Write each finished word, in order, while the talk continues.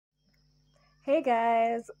Hey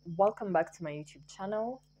guys, welcome back to my YouTube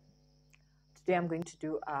channel. Today I'm going to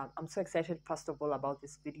do, I'm so excited first of all about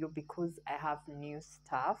this video because I have new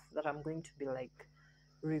stuff that I'm going to be like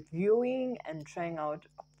reviewing and trying out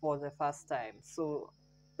for the first time. So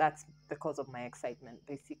that's because of my excitement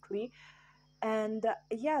basically. And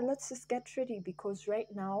yeah, let's just get ready because right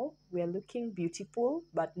now we're looking beautiful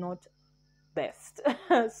but not best.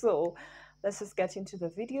 So let's just get into the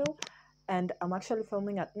video. And I'm actually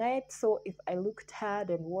filming at night, so if I look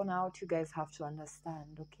tired and worn out, you guys have to understand,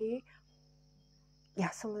 okay?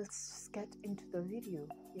 Yeah, so let's get into the video.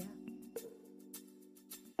 Yeah.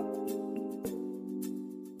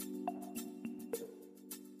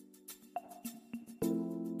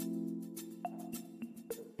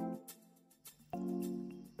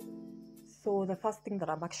 So the first thing that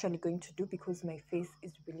I'm actually going to do, because my face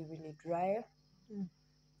is really dry,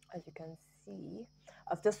 as you can see,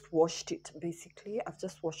 I've just washed it. Basically, I've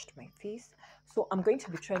just washed my face, so I'm going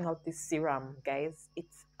to be trying out this serum, guys.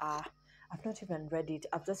 It's I've not even read it.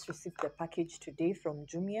 I've just received the package today from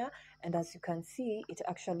Jumia, and as you can see, it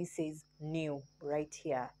actually says new right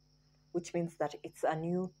here, which means that it's a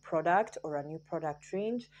new product or a new product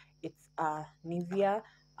range. It's a Nivea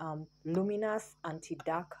Luminous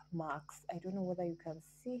Anti-Dark Marks. I don't know whether you can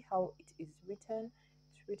see how it is written.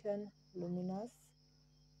 It's written Luminous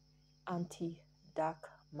Anti-Dark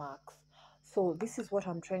Marks. So this is what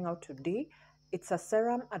I'm trying out today. It's a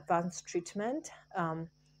serum advanced treatment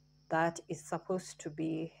that is supposed to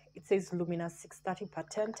be, it says Luminous 630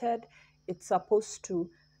 patented. It's supposed to,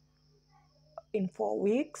 in 4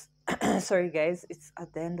 weeks, sorry guys, it's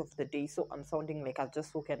at the end of the day, so I'm sounding like I've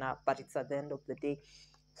just woken up, but it's at the end of the day.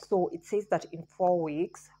 So it says that in 4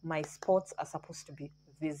 weeks my spots are supposed to be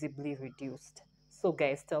visibly reduced. So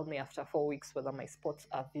guys, tell me after 4 weeks whether my spots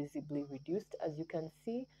are visibly reduced. As you can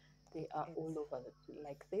see, they are all over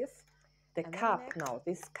like this. The cap now,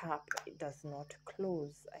 this cap, it does not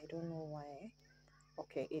close. I don't know why.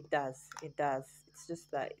 Okay, it does. It's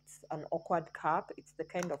just that it's an awkward cap. It's the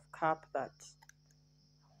kind of cap that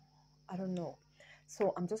I don't know.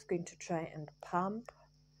 So I'm just going to try and pump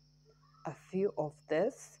a few of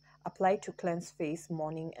this. Apply to cleanse face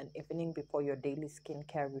morning and evening before your daily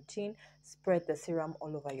skincare routine. Spread the serum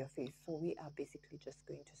all over your face. So we are basically just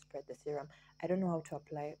going to spread the serum. I don't know how to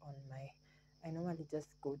apply on my, I normally just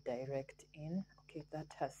go direct in. Okay,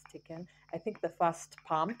 that has taken, I think the first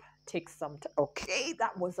pump takes some time. Okay,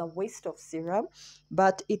 that was a waste of serum,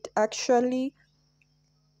 but it actually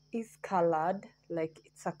is colored, like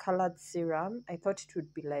it's a colored serum. I thought it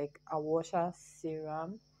would be like a water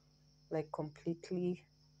serum, like completely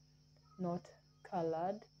not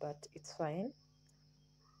colored, but it's fine.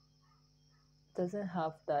 Doesn't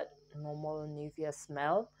have that normal Nivea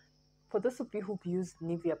smell. For those of you who've used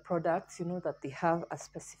Nivea products, you know that they have a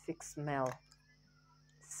specific smell,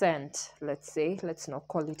 scent, let's say. Let's not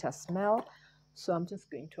call it a smell. So I'm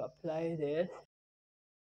just going to apply this.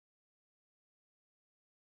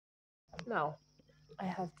 Now I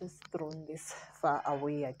have just thrown this far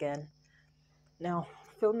away again. Now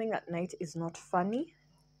filming at night is not funny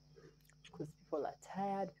because people are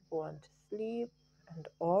tired, people want to sleep and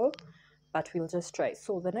all, but we'll just try.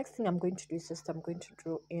 So the next thing I'm going to do is just I'm going to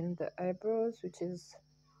draw in the eyebrows, which is,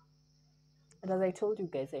 and as I told you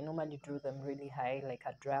guys, I normally drew them really high like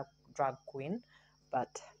a drag queen,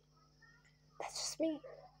 but that's just me.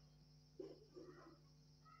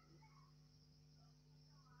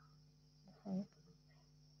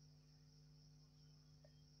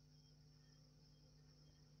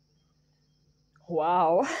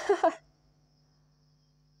 Wow.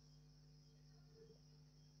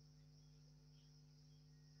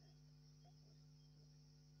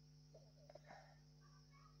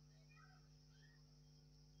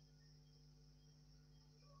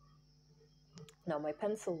 Now my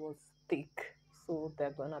pencil was thick, so they're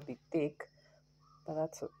gonna be thick, but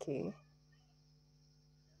that's okay.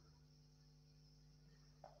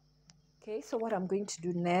 Okay, so what I'm going to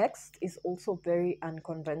do next is also very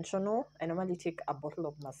unconventional. I normally take a bottle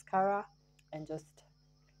of mascara and just,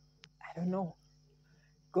 I don't know,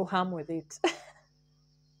 go ham with it.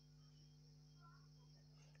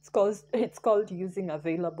 It's called using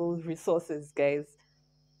available resources, guys.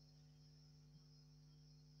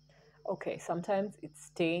 Okay, sometimes it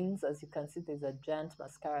stains. As you can see, there's a giant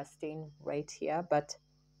mascara stain right here, but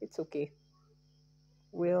it's okay.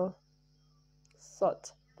 We'll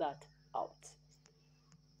sort that out.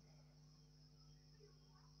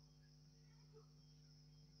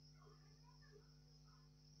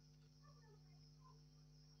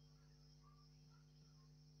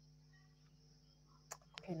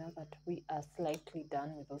 Okay, now that we are slightly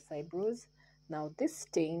done with those eyebrows, Now this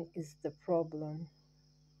stain is the problem.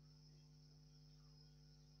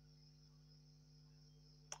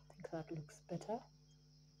 I think that looks better,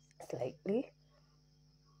 slightly.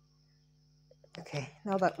 Okay,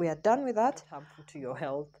 now that we are done with that, harmful to your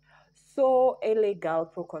health. So LA Girl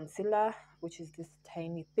Pro Concealer, which is this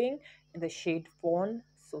tiny thing in the shade Fawn.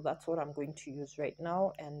 So that's what I'm going to use right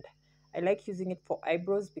now. And I like using it for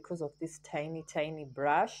eyebrows because of this tiny, tiny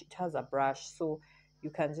brush. It has a brush, so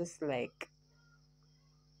you can just like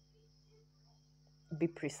be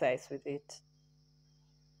precise with it.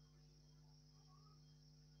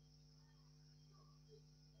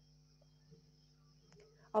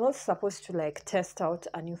 I'm also supposed to like test out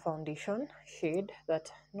a new foundation shade a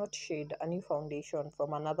new foundation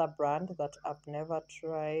from another brand that I've never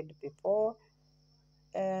tried before.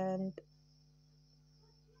 And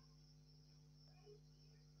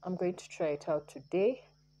I'm going to try it out today.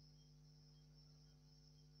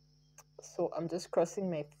 So I'm just crossing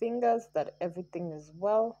my fingers that everything is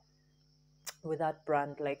well with that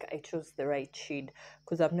brand. Like I chose the right shade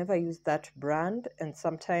because I've never used that brand, and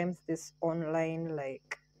sometimes this online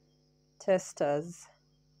like testers,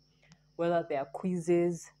 whether they are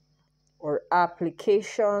quizzes or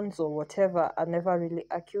applications or whatever, are never really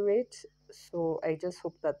accurate. So I just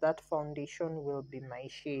hope that that foundation will be my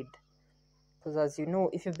shade. Because as you know,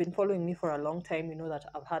 if you've been following me for a long time, you know that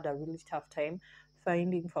I've had a really tough time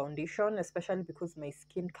finding foundation, especially because my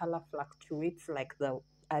skin color fluctuates like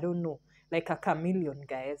I don't know, like a chameleon,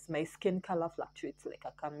 guys. My skin color fluctuates like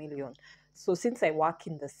a chameleon. So since I work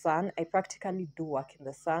in the sun, I practically do work in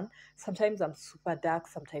the sun. Sometimes I'm super dark,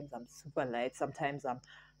 sometimes I'm super light, sometimes I'm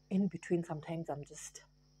in between, sometimes I'm just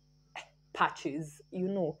patches, you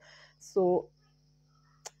know. So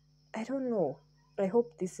I don't know. I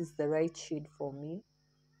hope this is the right shade for me.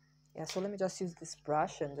 Yeah, so let me just use this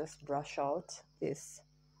brush and just brush out this.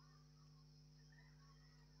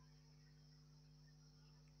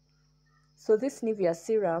 So this Nivea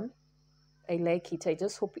serum, I like it. I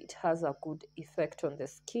just hope it has a good effect on the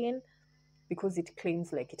skin because it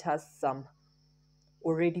claims like it has some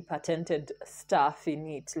already patented stuff in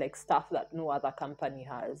it, like stuff that no other company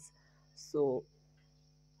has. So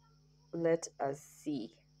let us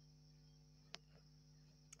see.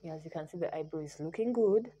 Yeah, as you can see, the eyebrow is looking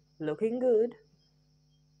good, looking good.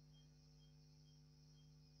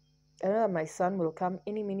 I know that my son will come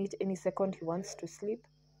any minute, any second. He wants to sleep.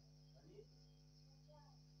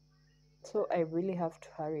 So I really have to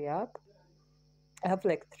hurry up. I have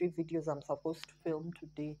like 3 videos I'm supposed to film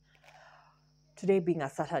today. Today being a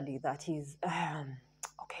Saturday, that is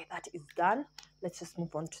okay. That is done. Let's just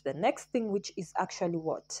move on to the next thing, which is actually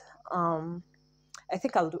what I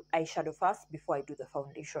think I'll do eyeshadow first before I do the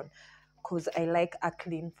foundation, because I like a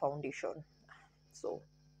clean foundation. So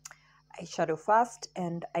eyeshadow first,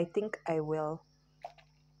 and I think I will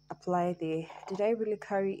apply the. Did I really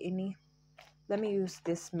carry any? Let me use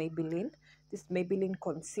this Maybelline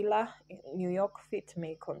concealer, New York Fit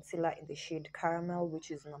Me concealer in the shade Caramel, which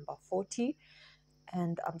is number 40.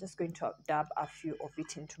 And I'm just going to dab a few of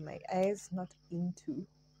it into my eyes, not into,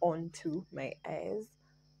 onto my eyes,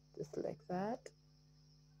 just like that.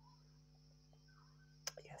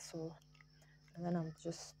 Yeah, so, and then I'm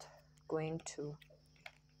just going to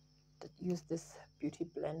use this beauty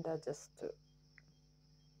blender just to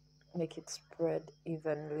make it spread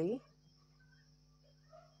evenly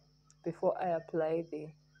before I apply the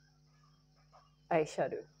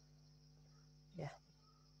eyeshadow. Yeah.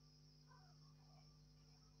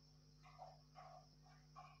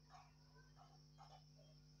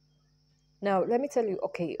 Now, let me tell you,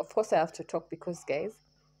 okay, of course I have to talk because, guys,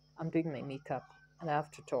 I'm doing my makeup and I have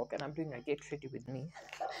to talk and I'm doing a get ready with me.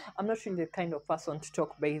 I'm not really the kind of person to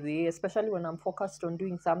talk by the way, especially when I'm focused on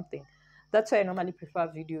doing something. That's why I normally prefer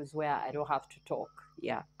videos where I don't have to talk.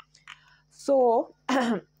 Yeah. So,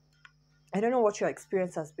 I don't know what your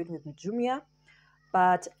experience has been with Jumia,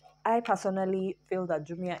 but I personally feel that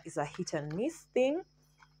Jumia is a hit and miss thing.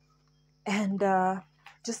 And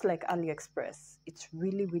just like AliExpress, it's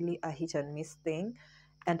really, really a hit and miss thing.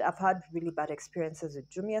 And I've had really bad experiences with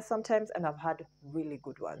Jumia sometimes, and I've had really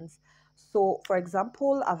good ones. So, for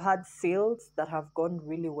example, I've had sales that have gone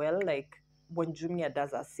really well, like when Jumia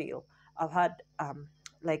does a sale. I've had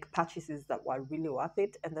like purchases that were really worth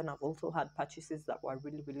it, and then I've also had purchases that were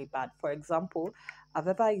really, really bad. For example, I've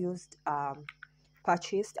ever used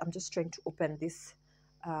purchased. I'm just trying to open this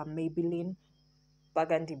Maybelline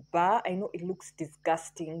burgundy bar. I know it looks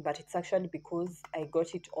disgusting, but it's actually because I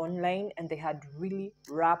got it online and they had really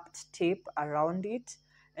wrapped tape around it.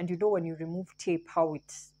 And you know when you remove tape, how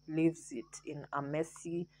it leaves it in a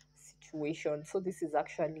messy situation. So this is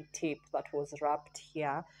actually tape that was wrapped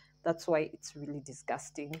here. That's why it's really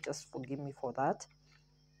disgusting. Just forgive me for that.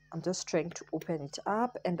 I'm just trying to open it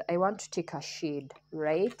up, and I want to take a shade,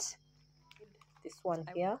 right? This one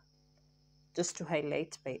here, just to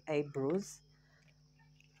highlight my eyebrows.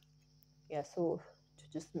 Yeah, so to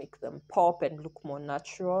just make them pop and look more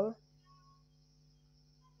natural.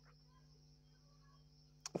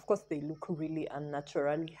 Of course, they look really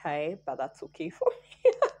unnaturally high, but that's okay for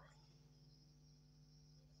me.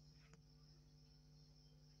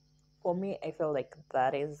 For me, I feel like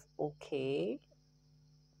that is okay.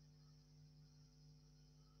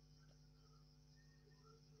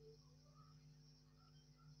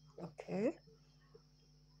 Okay.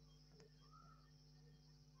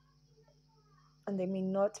 And they may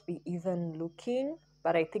not be even looking,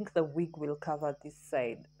 but I think the wig will cover this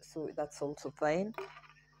side, so that's also fine.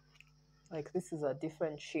 Like, this is a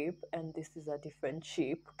different shape and this is a different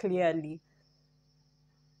shape, clearly.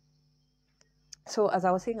 So as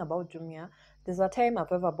I was saying about Jumia, there's a time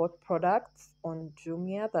I've ever bought products on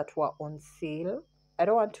Jumia that were on sale. I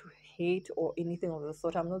don't want to hate or anything of the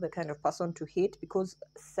sort. I'm not the kind of person to hate, because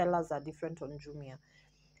sellers are different on Jumia.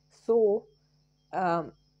 So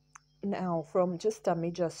now, from just a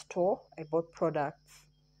major store, I bought products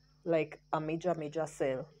like a major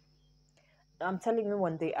sale. I'm telling you,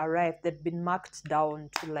 when they arrived, they'd been marked down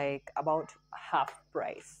to like about half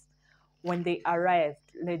price. When they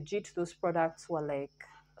arrived, legit, those products were like,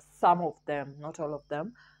 some of them, not all of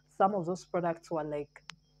them, some of those products were like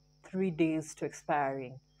 3 days to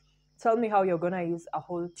expiring. Tell me how you're gonna use a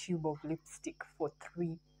whole tube of lipstick for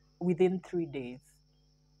within 3 days.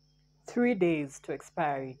 3 days to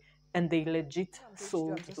expiry, and they legit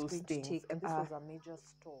sold those things. And this was a major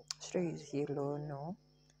store. Should I use yellow? No.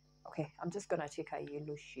 Okay, I'm just gonna take a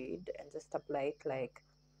yellow shade and just apply it like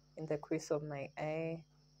in the crease of my eye.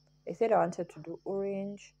 I said I wanted to do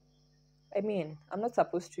orange. I mean, I'm not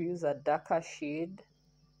supposed to use a darker shade.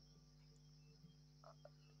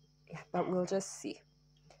 Yeah, but we'll just see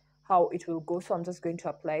how it will go. So I'm just going to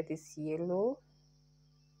apply this yellow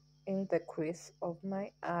in the crease of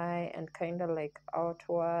my eye and kind of like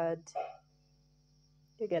outward.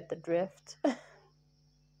 You get the drift.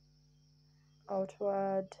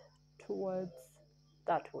 Outward towards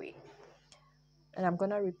that way. And I'm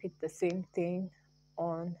gonna repeat the same thing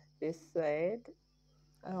on this side.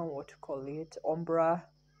 I don't know what to call it, ombre.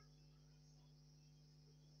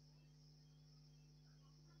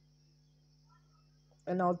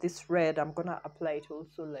 And now this red, I'm gonna apply it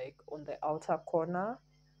also like on the outer corner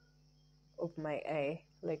of my eye,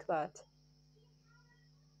 like that.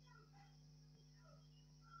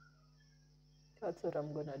 That's what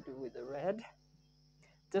I'm gonna do with the red.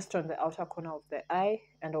 Just on the outer corner of the eye,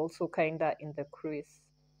 and also kinda in the crease.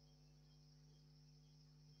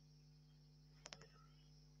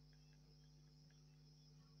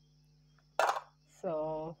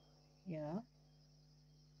 So yeah.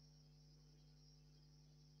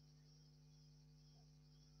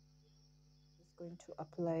 Just going to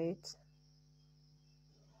apply it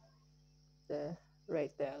there,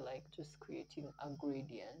 right there, like just creating a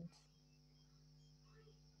gradient.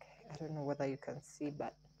 Okay, I don't know whether you can see,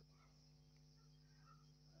 but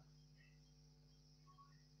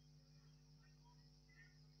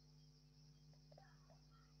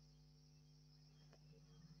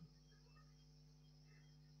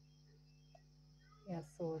yeah,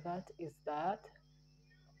 so that is that.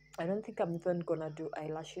 I don't think I'm even gonna do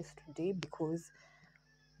eyelashes today because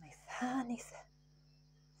my son is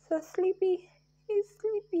so sleepy. He's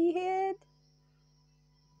sleepy head.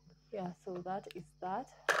 Yeah, so that is that.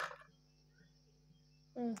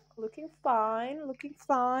 Looking fine, looking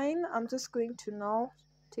fine. I'm just going to now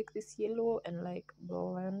take this yellow and like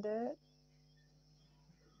blend it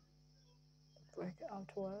like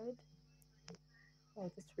outward.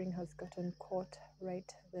 Oh, this ring has gotten caught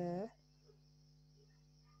right there.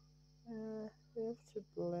 We have to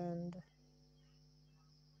blend,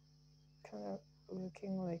 kind of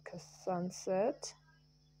looking like a sunset.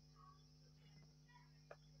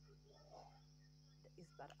 Is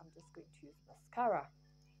that I'm just going to use mascara.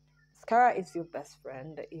 Mascara is your best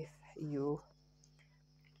friend if you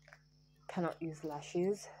cannot use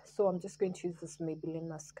lashes. So I'm just going to use this Maybelline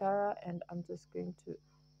mascara, and I'm just going to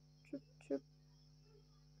choop, choop.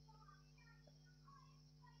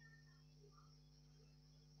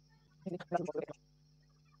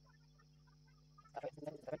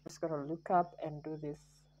 I'm just gonna look up and do this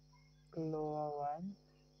lower one.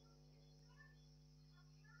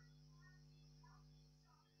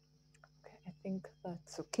 Okay, I think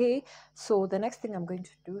that's okay. So the next thing I'm going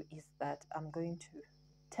to do is that I'm going to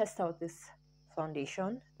test out this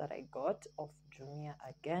foundation that I got off Jumia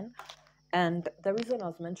again. And the reason I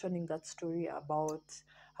was mentioning that story about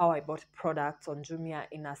how I bought products on Jumia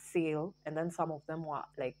in a sale, and then some of them were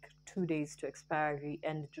like 2 days to expiry,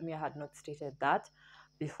 and Jumia had not stated that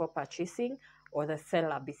before purchasing, or the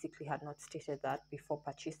seller basically had not stated that before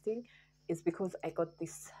purchasing, is because I got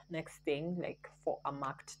this next thing like for a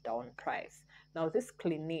marked down price. Now, this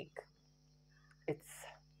Clinique, it's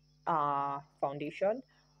foundation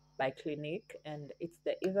by Clinique, and it's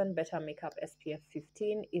the Even Better Makeup SPF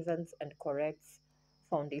 15 Evens and Corrects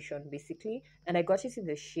foundation basically. And I got it in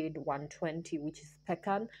the shade 120, which is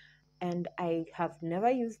pecan. And I have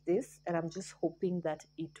never used this, and I'm just hoping that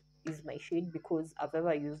it is my shade, because I've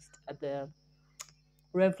ever used the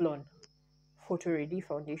Revlon Photo Ready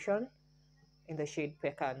foundation in the shade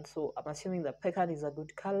pecan. So I'm assuming the pecan is a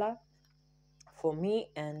good color for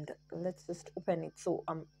me. And let's just open it. So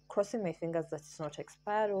I'm crossing my fingers that it's not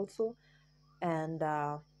expired also. And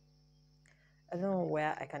I don't know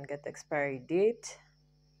where I can get the expiry date.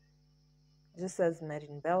 It just says made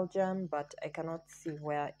in Belgium, but I cannot see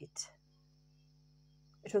where it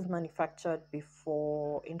was manufactured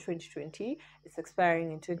before in 2020. It's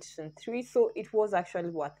expiring in 2023, so it was actually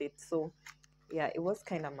worth it. So yeah, it was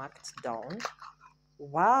kind of marked down.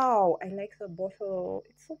 Wow, I like the bottle.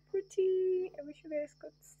 It's so pretty. I wish you guys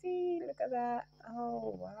could see. Look at that.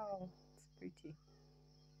 Oh wow, it's pretty.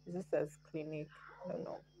 It just says Clinique. I don't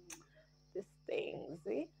know. This thing,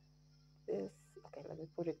 see? This. Okay, let me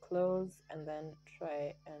put it close and then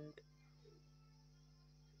try and.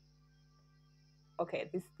 Okay,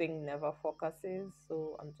 this thing never focuses,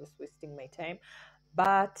 so I'm just wasting my time.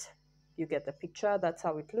 But you get the picture. That's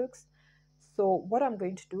how it looks. So what I'm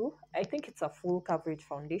going to do, I think it's a full coverage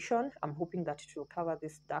foundation. I'm hoping that it will cover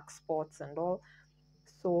these dark spots and all.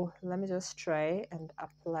 So let me just try and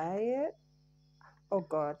apply it. Oh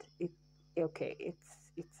God, okay,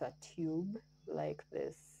 it's a tube like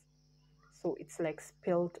this. So it's like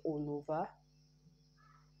spilled all over.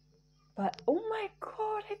 But oh my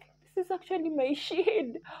God, I think this is actually my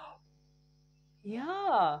shade.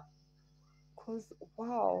 Yeah, because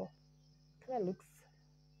wow, that looks,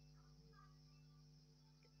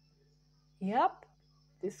 yep,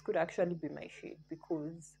 this could actually be my shade,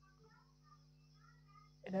 because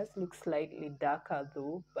it does look slightly darker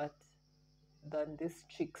though, but than these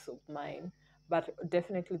cheeks of mine. But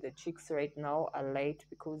definitely the cheeks right now are light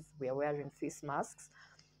because we are wearing face masks.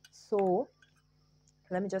 So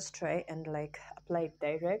let me just try and like apply it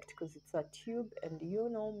direct, because it's a tube, and you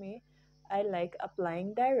know me, I like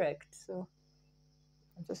applying direct. So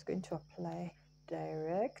I'm just going to apply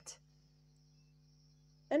direct,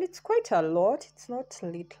 and it's quite a lot, it's not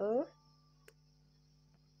little.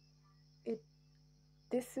 It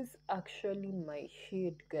This is actually my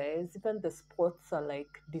shade, guys. Even the spots are like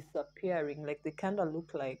disappearing, like they kind of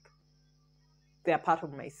look like they're part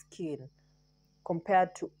of my skin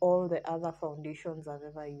compared to all the other foundations I've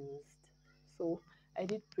ever used. So I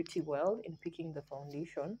did pretty well in picking the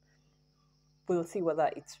foundation. We'll see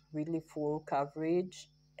whether it's really full coverage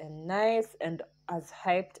and nice and as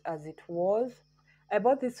hyped as it was. I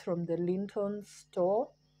bought this from the Linton store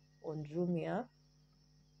on Jumia.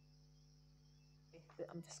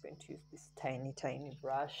 I'm just going to use this tiny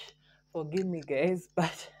brush. Forgive me, guys,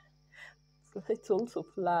 but it's also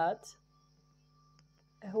flat.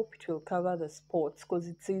 I hope it will cover the spots, because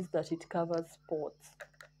it says that it covers spots.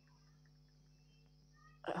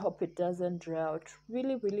 I hope it doesn't dry out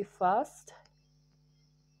really fast,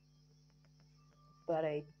 but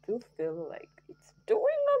I do feel like it's doing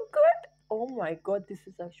a good. Oh my God, this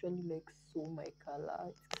is actually like so my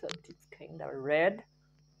color, except it's kind of red.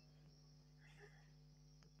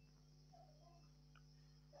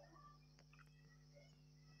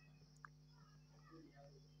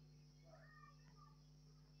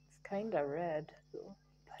 It's kind of red though,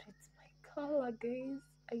 but it's my color, guys.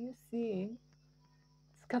 Are you seeing?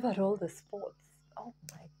 It's covered all the spots. Oh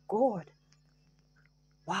my God.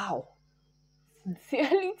 Wow.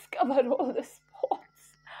 Sincerely, it's covered all the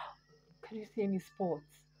spots. Can you see any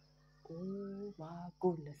spots? Oh my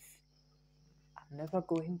goodness. I'm never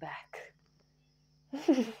going back.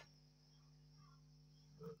 Okay, the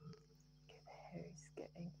hair is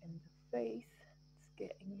getting in the face. It's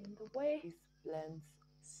getting in the way. This blends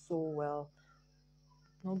so well.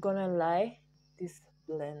 Not gonna lie, this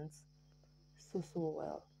blends so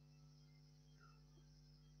well.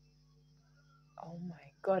 Oh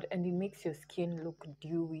my God, and it makes your skin look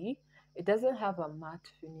dewy. It doesn't have a matte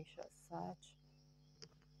finish as such.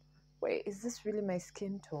 Wait, is this really my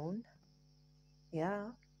skin tone?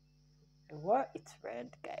 Yeah. What? It's red,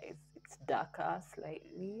 guys. It's darker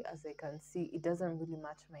slightly, as I can see. It doesn't really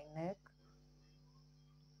match my neck,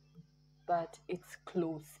 but it's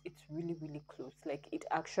close. It's really, really close. Like it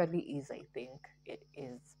actually is, I think. It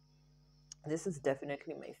is. This is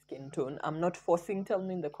definitely my skin tone. I'm not forcing. Tell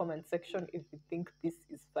me in the comment section if you think this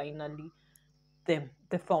is finally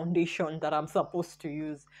the foundation that I'm supposed to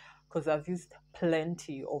use, because I've used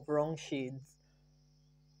plenty of wrong shades.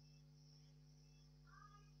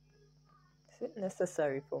 Is it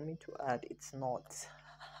necessary for me to add? It's not.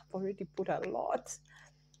 I've already put a lot.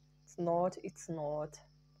 It's not.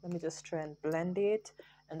 Let me just try and blend it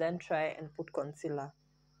and then try and put concealer.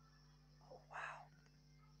 Oh, wow.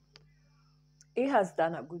 It has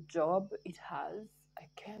done a good job. It has. I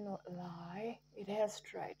cannot lie. It has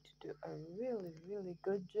tried to do a really, really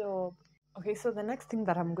good job. Okay, so the next thing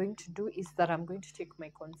that I'm going to do is that I'm going to take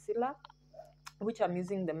my concealer, which I'm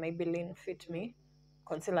using the Maybelline Fit Me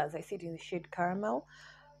concealer, as I see it in the shade Caramel,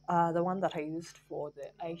 the one that I used for the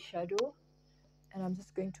eyeshadow. And I'm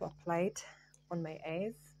just going to apply it on my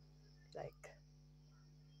eyes. Like,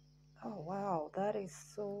 oh wow, that is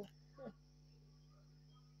so...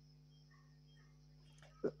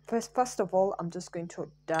 First of all, I'm just going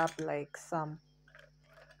to dab like some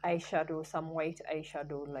eyeshadow, some white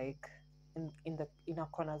eyeshadow, like in the inner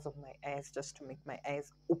corners of my eyes, just to make my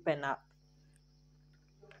eyes open up.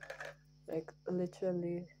 Like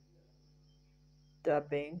literally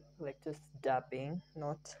dabbing, like just dabbing,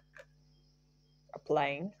 not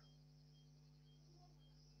applying.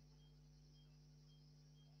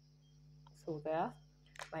 So there,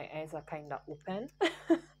 my eyes are kind of open.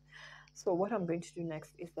 So what I'm going to do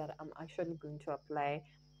next is that I'm actually going to apply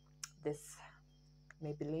this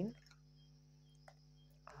Maybelline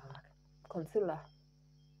concealer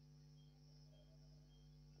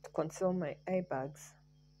to conceal my eye bags.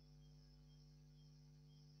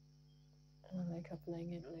 I like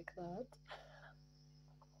applying it like that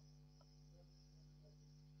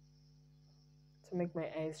to make my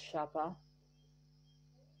eyes sharper.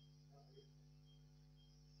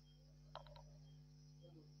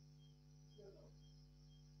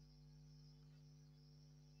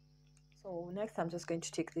 So next I'm just going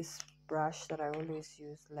to take this brush that I always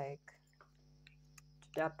use, like to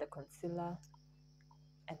dab the concealer,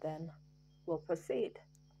 and then we'll proceed.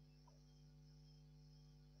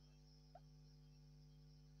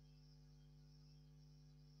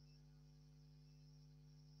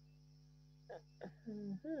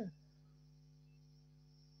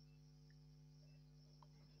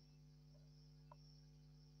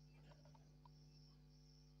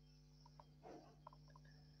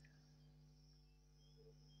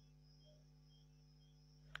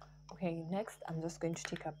 Okay, next I'm just going to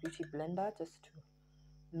take a beauty blender just to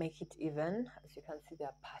make it even. As you can see, there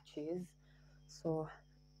are patches, so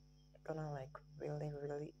I'm gonna like really,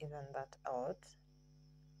 really even that out.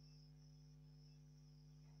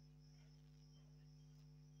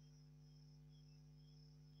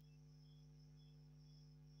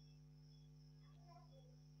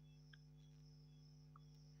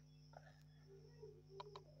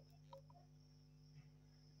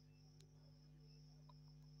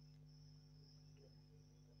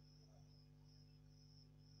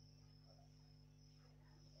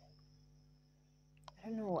 I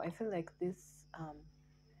don't know, I feel like this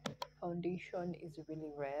foundation is really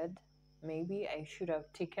red. Maybe I should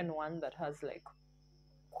have taken one that has like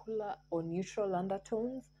cooler or neutral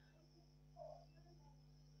undertones.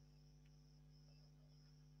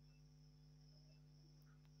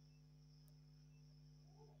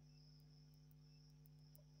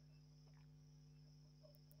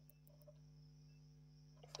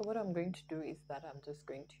 So what I'm going to do is that I'm just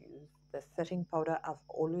going to use the setting powder I've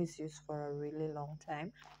always used for a really long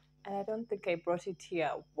time. And I don't think I brought it here.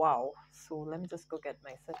 Wow. So let me just go get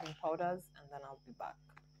my setting powders and then I'll be back.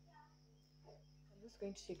 I'm just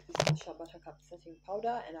going to take this Shea Buttercup setting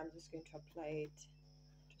powder and I'm just going to apply it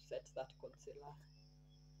to set that concealer.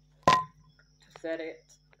 To set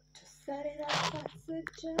it. To set it up. That's it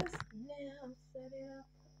just now. Set it up.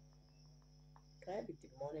 Can I be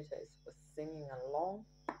demonetized for singing along?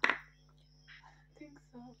 I think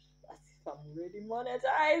so. As if I'm really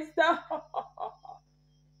monetized.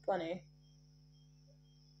 Funny.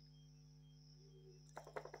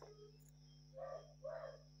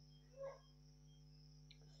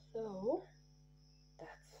 So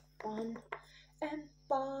that's fun and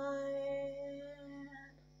fine.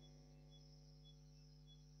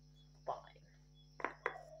 Fine.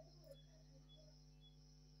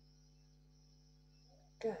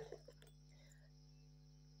 Good.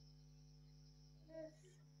 Yes.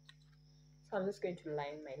 So I'm just going to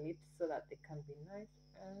line my lips so that they can be nice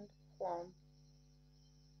and plump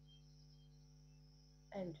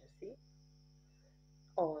and juicy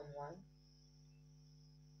all in one.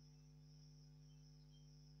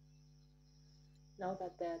 Now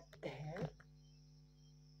that they're there,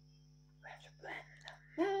 we have to blend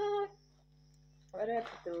them. Where did I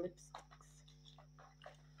put the lipsticks?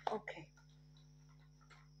 Okay.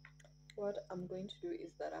 What I'm going to do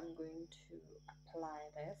is that I'm going to apply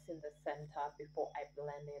this in the center before I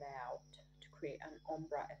blend it out to create an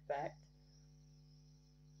ombre effect.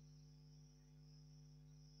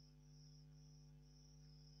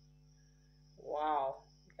 Wow,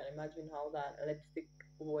 you can imagine how that lipstick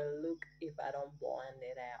will look if I don't blend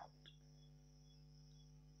it out.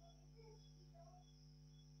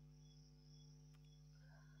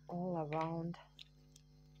 All around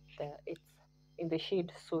there, it's in the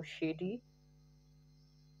shade So Shady.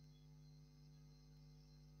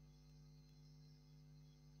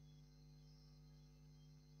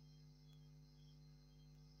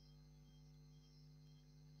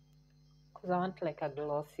 Because I want like a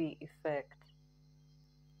glossy effect.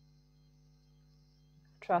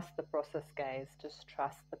 Trust the process, guys. Just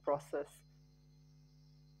trust the process.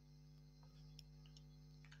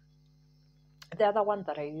 The other one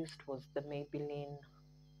that I used was the Maybelline.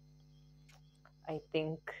 I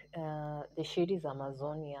think the shade is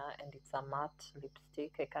Amazonia and it's a matte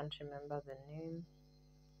lipstick. I can't remember the name.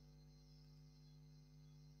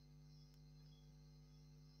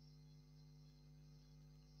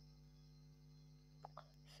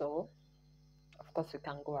 So, of course, we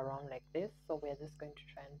can go around like this. So we're just going to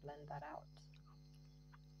try and blend that out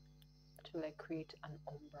to like create an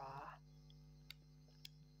ombre.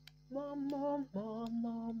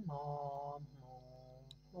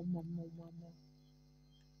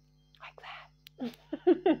 Like that.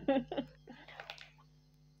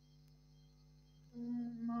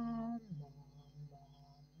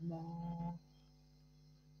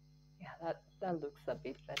 Yeah, that looks a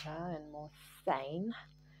bit better and more sane.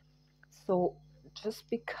 So just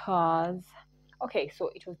because, okay, so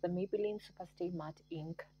it was the Maybelline Superstay Matte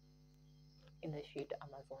Ink in the shade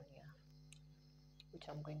Amazonia, which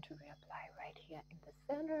I'm going to reapply right here in the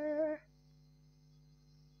center,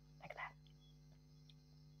 like that.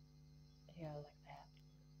 Yeah, like that.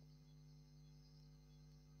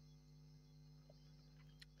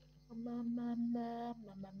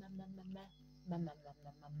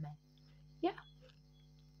 Yeah.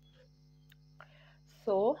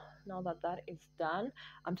 So now that that is done,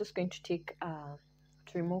 I'm just going to take to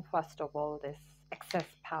remove first of all this excess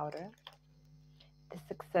powder. This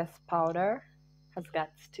excess powder has got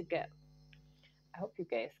to go. I hope you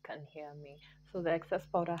guys can hear me. So the excess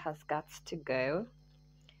powder has got to go.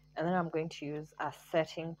 And then I'm going to use a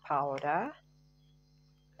setting powder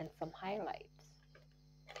and some highlights.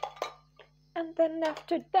 And then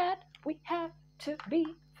after that, we have to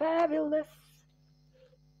be fabulous.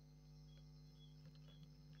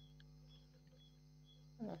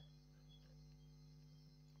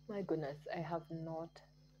 My goodness, I have not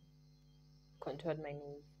contoured my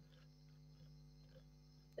nose.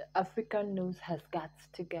 The African nose has got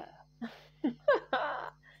to go.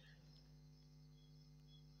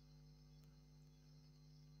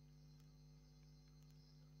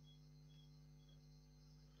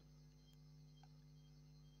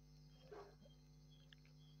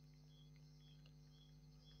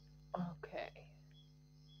 Okay.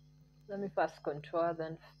 Let me first contour,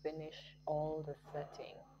 then finish all the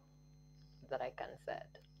setting that I can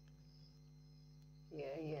set.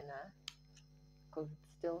 Yeah, you know, because it's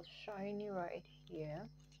still shiny right here.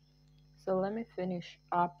 So let me finish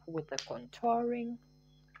up with the contouring.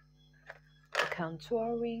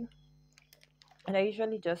 And I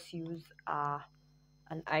usually just use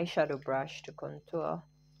an eyeshadow brush to contour.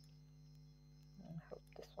 I hope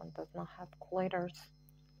this one does not have glitters.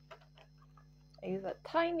 I use a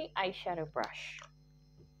tiny eyeshadow brush.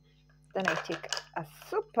 Then I take a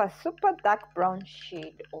super dark brown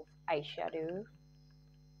shade of eyeshadow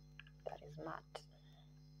that is matte.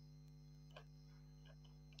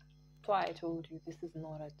 That's why I told you this is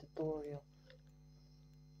not a tutorial.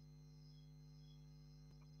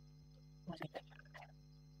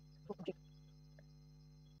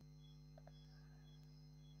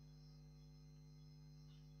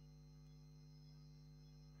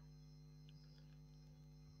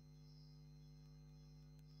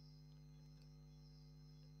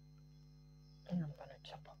 And I'm gonna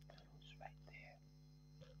chop up the nose right there.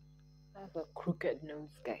 I have a crooked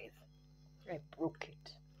nose, guys. I broke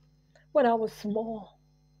it when I was small.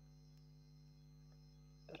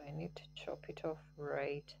 But I need to chop it off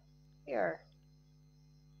right here.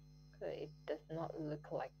 So it does not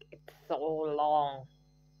look like it's so long.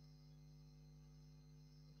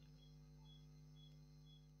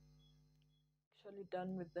 Actually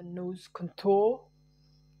done with the nose contour.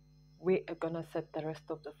 We are gonna set the rest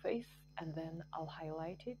of the face and then I'll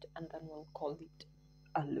highlight it, and then we'll call it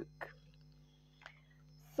a look.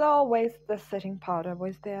 So where's the setting powder?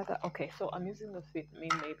 Where's the other? Okay, so I'm using the Fit Me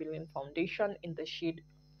Maybelline foundation in the shade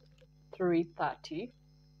 330,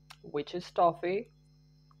 which is toffee.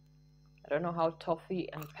 I don't know how toffee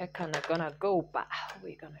and pecan are gonna go, but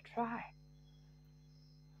we're gonna try.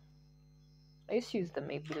 I used to use the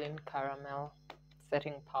Maybelline caramel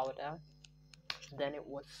setting powder, then it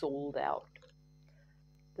was sold out.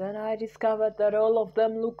 Then I discovered that all of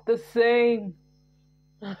them look the same.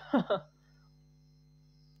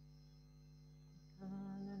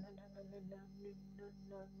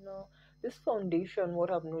 No. This foundation, what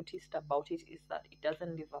I've noticed about it is that it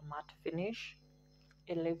doesn't leave a matte finish.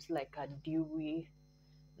 It leaves like a dewy,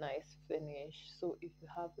 nice finish. So if you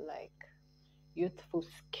have like youthful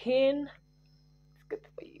skin, it's good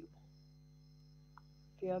for you.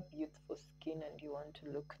 If you have youthful skin and you want to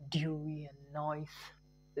look dewy and nice,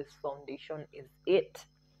 this foundation is it.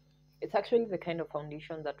 It's actually the kind of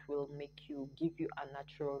foundation that will give you a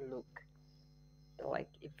natural look. Like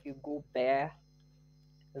if you go bare,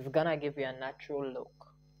 it's gonna give you a natural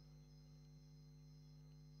look.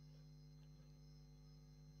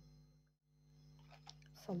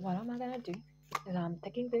 So what am I gonna do is I'm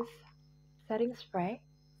taking this setting spray,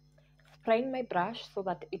 spraying my brush so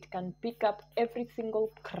that it can pick up every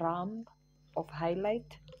single crumb of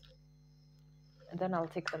highlight, and then I'll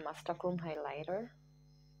take the Master Chrome highlighter.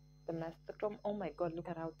 The Master Chrome, oh my god, look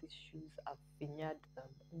at how these shoes have vineyard them.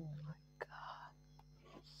 Oh my god.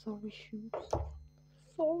 Sorry shoes.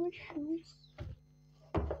 Sorry shoes.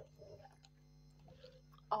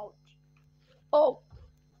 Ouch. Oh,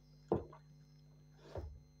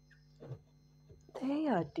 they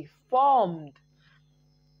are deformed.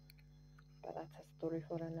 But that's a story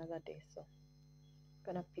for another day. So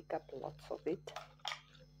I'm gonna pick up lots of it.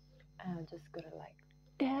 And I'm just gonna like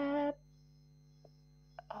dab.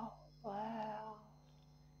 Oh wow.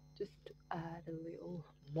 Just to add a little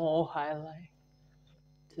more highlight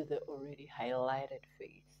to the already highlighted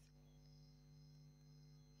face.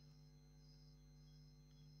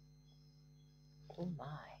 Oh my.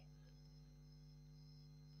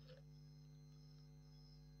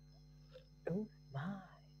 Oh my.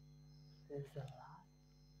 There's a lot.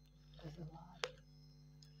 There's a lot.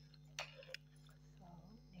 So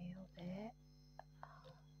nail that.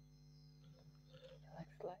 It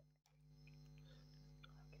looks like.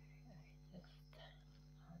 Okay,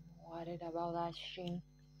 I'm worried about that sheen.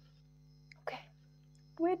 Okay,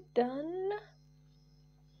 we're done.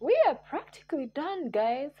 We are practically done,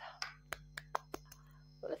 guys.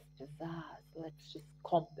 Let's pizzazz. Let's just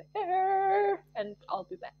compare, and I'll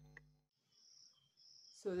be back.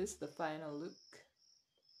 So this is the final look.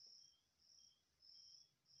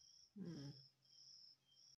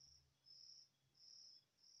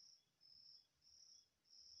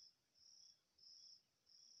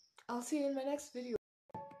 I'll see you in my next video.